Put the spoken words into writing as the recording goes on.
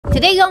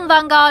Today on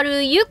Vanguard,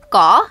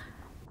 Yuka.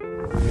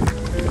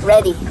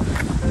 Ready.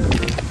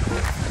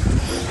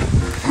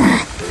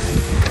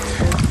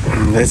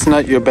 That's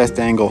not your best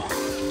angle.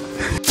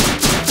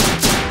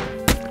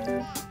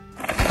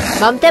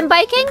 Mountain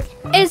biking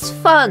is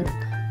fun.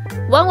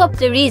 One of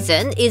the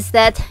reasons is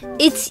that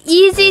it's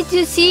easy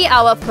to see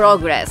our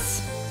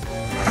progress.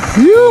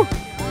 Phew.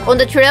 On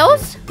the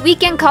trails, we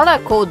can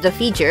color code the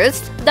features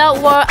that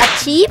were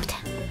achieved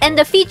and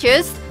the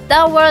features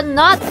that were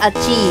not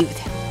achieved.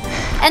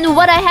 And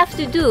what I have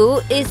to do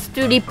is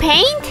to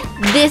repaint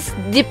these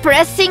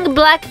depressing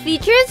black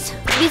features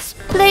with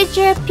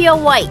pleasure pure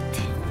white.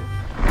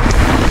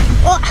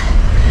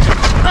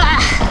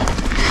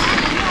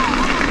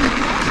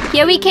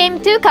 Here we came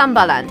to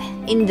Cumberland,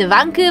 in the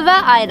Vancouver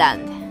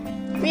Island.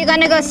 We're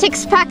gonna go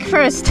 6-pack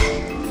first.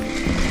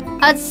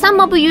 As some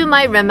of you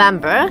might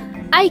remember,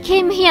 I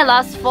came here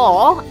last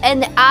fall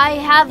and I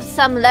have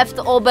some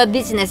leftover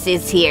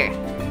businesses here.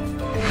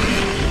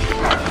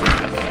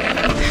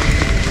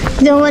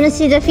 Don't want to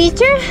see the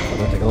feature?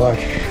 We'll take a look.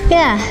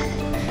 Yeah.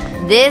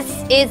 This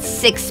is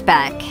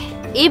 6-pack,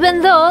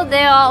 even though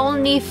there are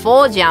only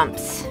 4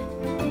 jumps.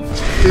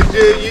 Did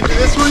you do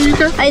this one,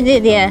 Yuka? I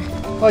did, yeah.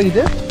 Oh, you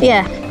did?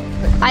 Yeah.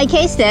 I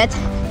cased it.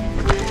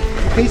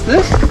 Taste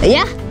this?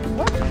 Yeah.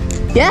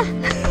 Yeah.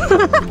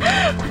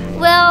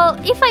 Well,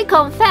 if I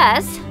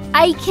confess,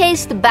 I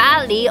cased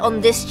badly on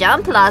this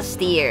jump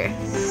last year.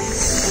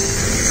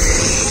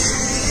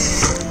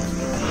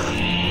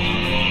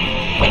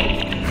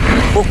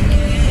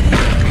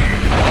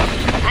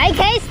 I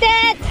cased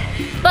it!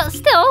 But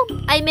still,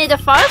 I made the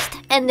first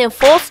and the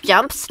 4th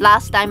jumps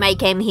last time I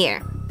came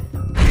here.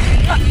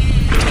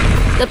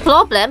 The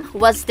problem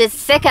was the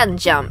 2nd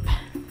jump.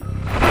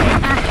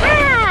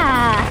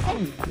 Aha!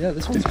 Yeah,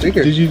 this one's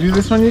bigger. Did you do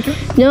this one, Yuka?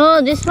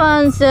 No, this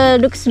one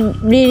looks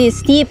really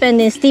steep and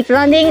then steep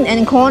landing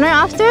and corner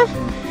after.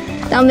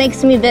 That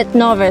makes me a bit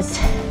nervous.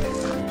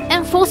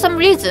 And for some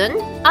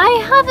reason, I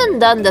haven't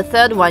done the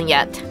 3rd one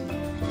yet.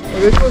 Oh,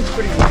 this one's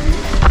pretty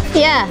easy.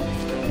 Yeah.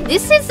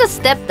 This is a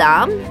step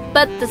down,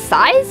 but the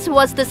size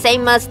was the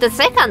same as the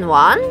 2nd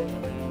one.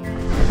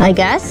 I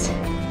guess.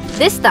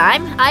 This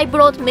time, I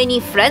brought many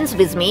friends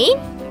with me.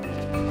 Okay,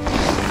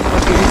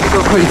 you can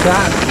go pretty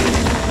fast.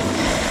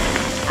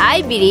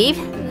 I believe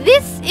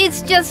this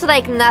is just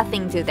like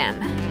nothing to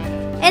them.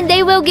 And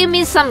they will give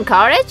me some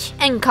courage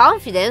and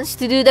confidence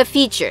to do the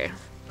feature.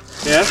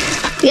 Yeah?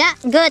 Yeah,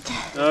 good.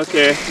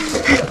 Okay.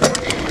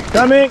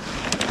 Coming!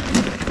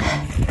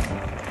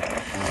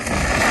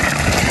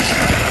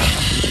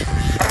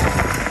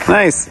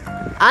 Nice!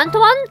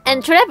 Antoine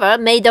and Trevor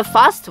made the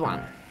first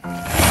one.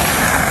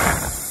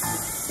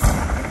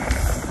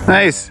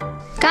 Nice!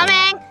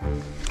 Coming!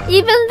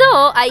 Even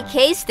though I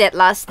cased it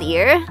last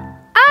year,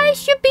 I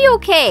should be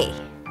okay.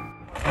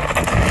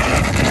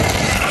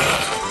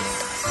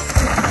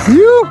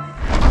 You!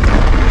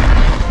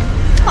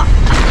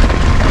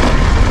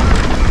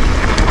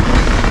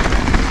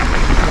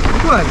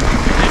 Good!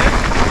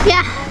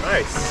 Yeah.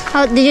 Nice!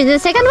 Oh, did you do the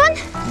 2nd one?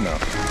 No.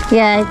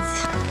 Yeah, it's...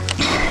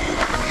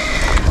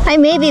 I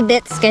may be a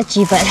bit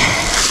sketchy, but...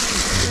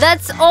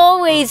 That's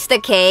always the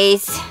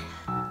case.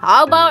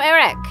 How about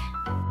Eric?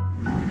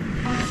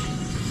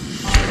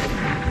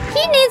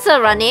 He needs a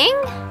running.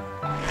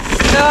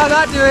 No,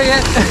 not doing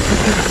it!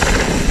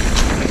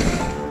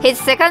 His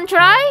 2nd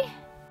try?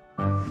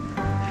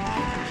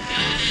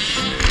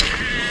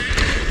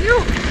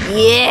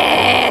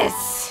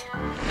 Yes!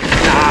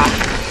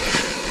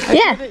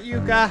 Yeah, Did it,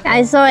 Yuka.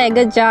 I saw it.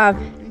 Good job.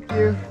 Thank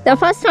you. The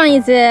first one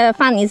is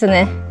fun, isn't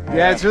it?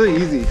 Yeah, it's really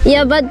easy.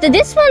 Yeah, but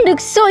this one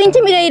looks so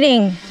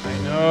intimidating. I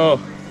know.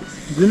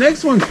 The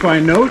next one's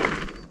fine, no?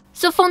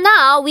 So for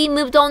now, we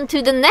moved on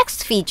to the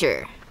next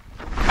feature.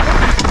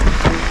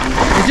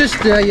 You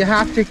just you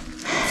have to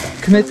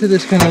commit to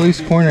this kind of loose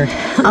corner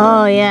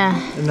Oh, yeah.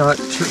 and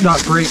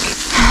not break.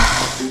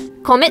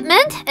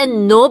 Commitment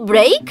and no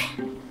break?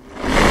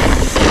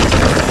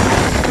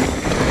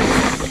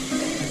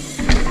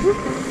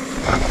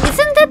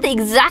 Isn't that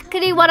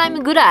exactly what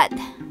I'm good at?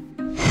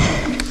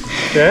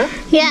 Okay.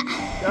 Yeah.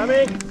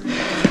 Coming.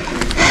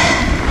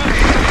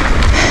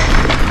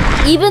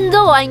 Even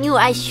though I knew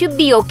I should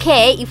be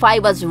okay if I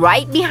was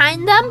right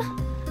behind them,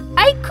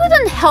 I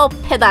couldn't help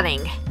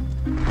pedaling.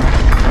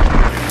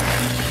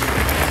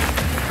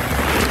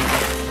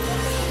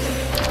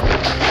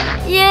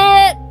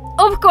 Yeah,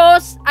 of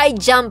course, I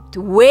jumped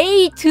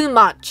way too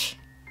much.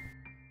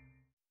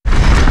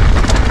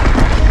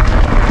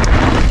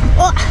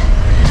 Oh.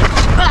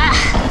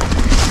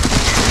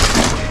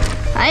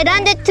 I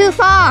landed too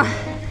far.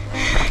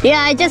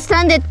 Yeah, I just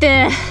landed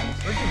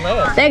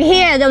like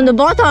here on the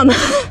bottom.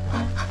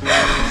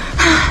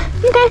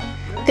 Okay,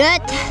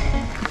 good.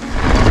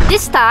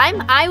 This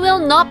time, I will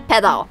not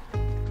pedal.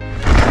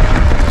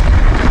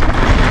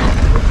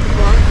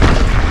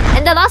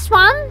 And the last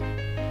one?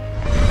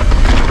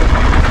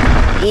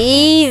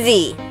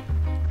 Easy.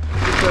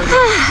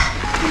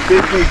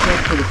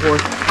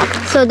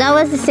 So that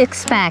was the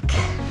 6-pack.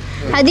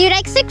 How do you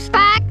like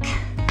 6-pack?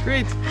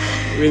 Great.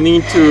 We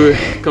need to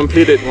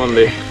complete it one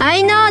day.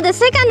 I know the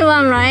second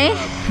one, right?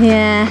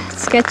 Yeah,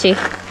 sketchy.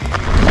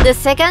 The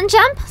second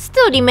jump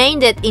still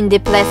remained in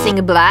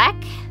depressing black,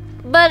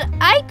 but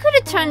I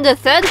could turn the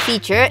third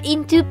feature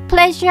into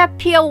pleasure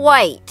pure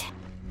white.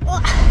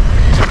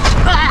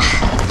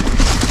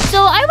 So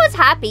I was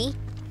happy.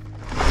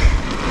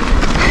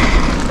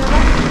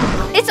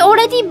 It's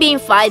already been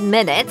 5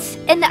 minutes,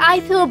 and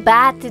I feel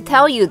bad to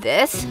tell you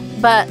this,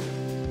 but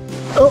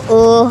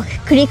Uh-oh,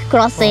 creek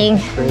crossing.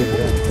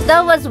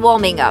 that was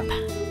warming up.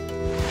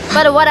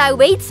 But what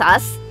awaits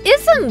us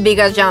isn't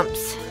bigger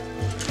jumps.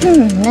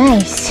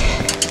 Nice.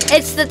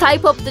 It's the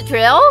type of the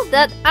trail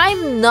that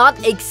I'm not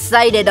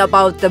excited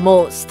about the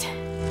most.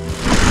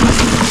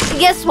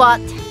 Guess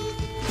what?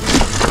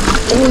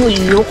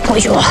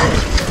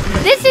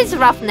 This is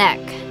Roughneck.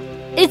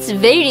 It's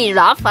very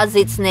rough as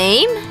its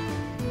name.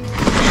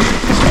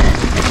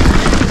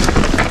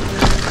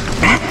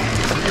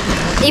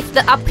 If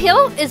the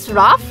uphill is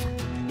rough,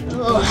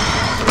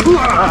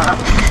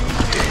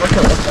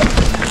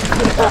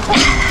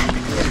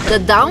 the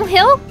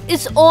downhill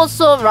is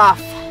also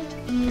rough.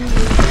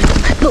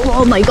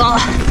 Oh my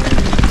god.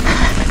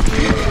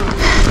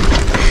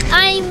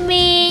 I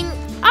mean,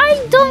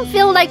 I don't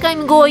feel like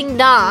I'm going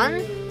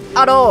down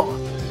at all.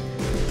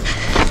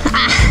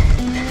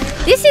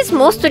 This is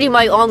mostly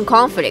my own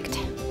conflict.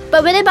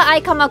 But whenever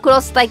I come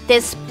across like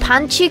this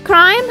punchy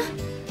crime,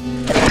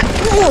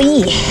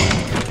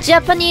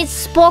 Japanese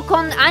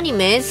spoken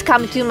animes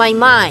come to my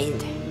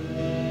mind.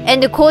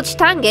 And Coach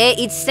Tange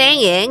is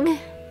saying,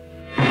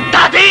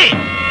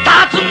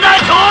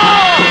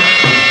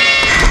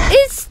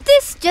 is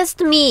this just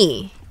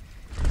me?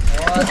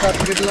 Oh,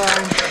 that's a good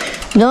line.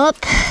 Nope.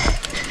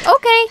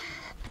 Okay.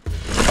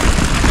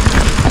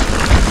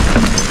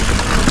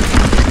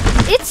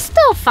 It's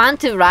still fun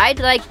to ride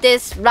like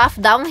this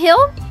rough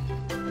downhill,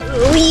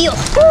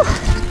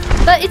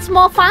 but it's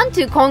more fun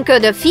to conquer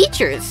the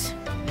features.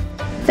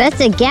 That's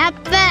a gap.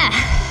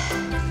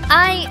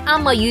 I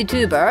am a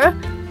YouTuber,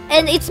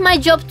 and it's my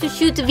job to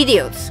shoot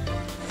videos.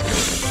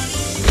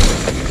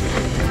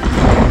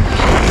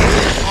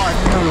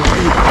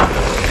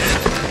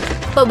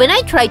 But when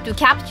I try to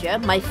capture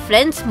my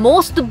friend's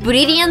most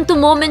brilliant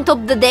moment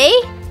of the day,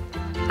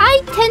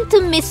 I tend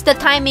to miss the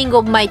timing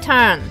of my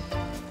turn.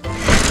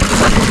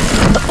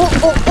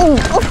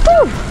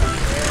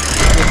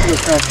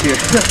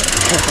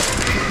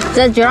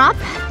 The drop?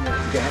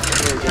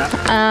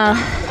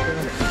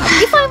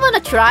 If I wanna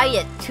try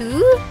it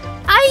too,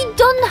 I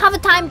don't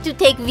have time to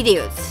take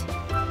videos.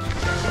 Are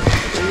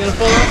you gonna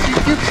follow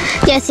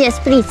us? Yes,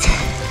 please.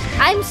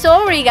 I'm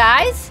sorry,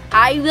 guys.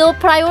 I will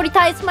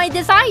prioritize my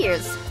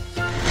desires.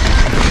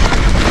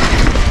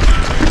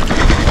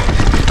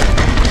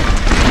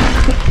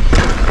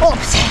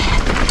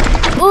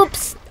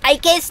 Oops, I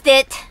guessed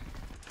it.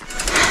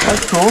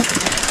 That's cool.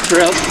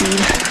 Trail speed.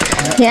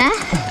 Yeah?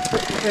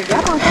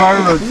 Car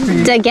road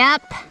speed. The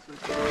gap.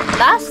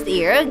 Last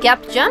year,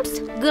 gap jumps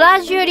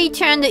gradually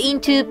turned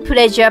into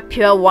pleasure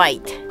pure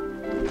white.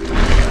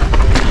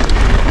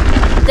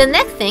 The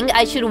next thing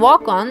I should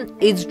work on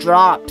is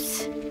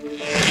drops.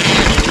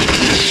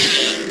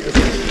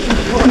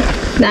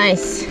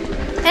 Nice.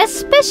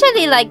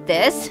 Especially like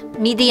this,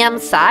 medium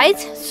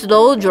size,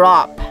 slow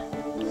drop.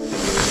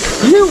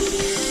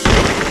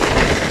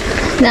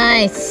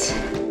 Nice.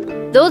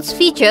 Those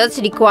features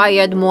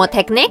required more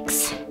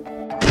techniques.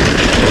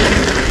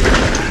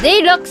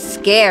 They look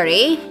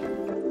scary,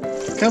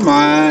 Come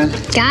on.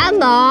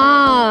 Come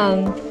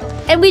on.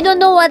 and we don't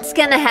know what's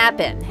gonna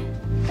happen.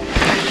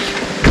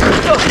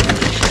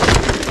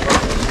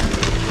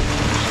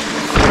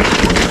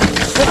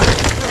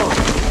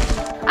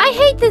 I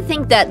hate to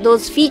think that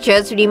those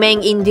features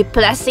remain in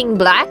depressing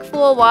black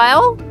for a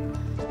while,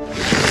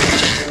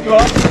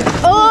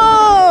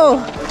 Oh!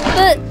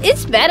 but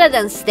it's better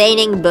than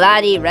staining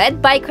bloody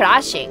red by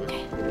crashing.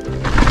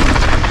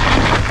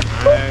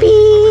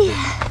 Whoopee.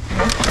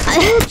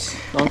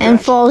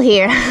 And fall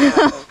here.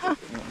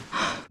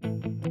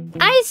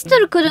 I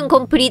still couldn't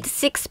complete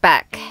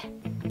 6-pack,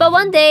 but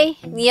one day,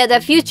 near the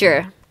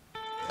future.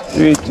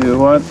 3, 2,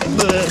 1.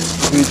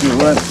 3, 2,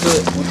 1.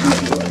 3,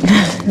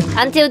 2, 1.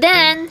 Until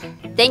then,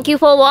 thank you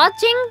for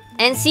watching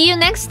and see you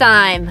next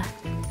time.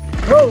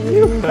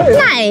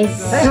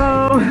 Nice.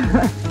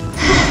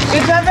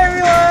 Good job,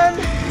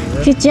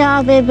 everyone. Good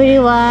job,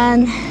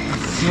 everyone.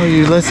 Oh,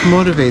 you're less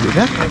motivated,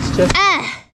 huh?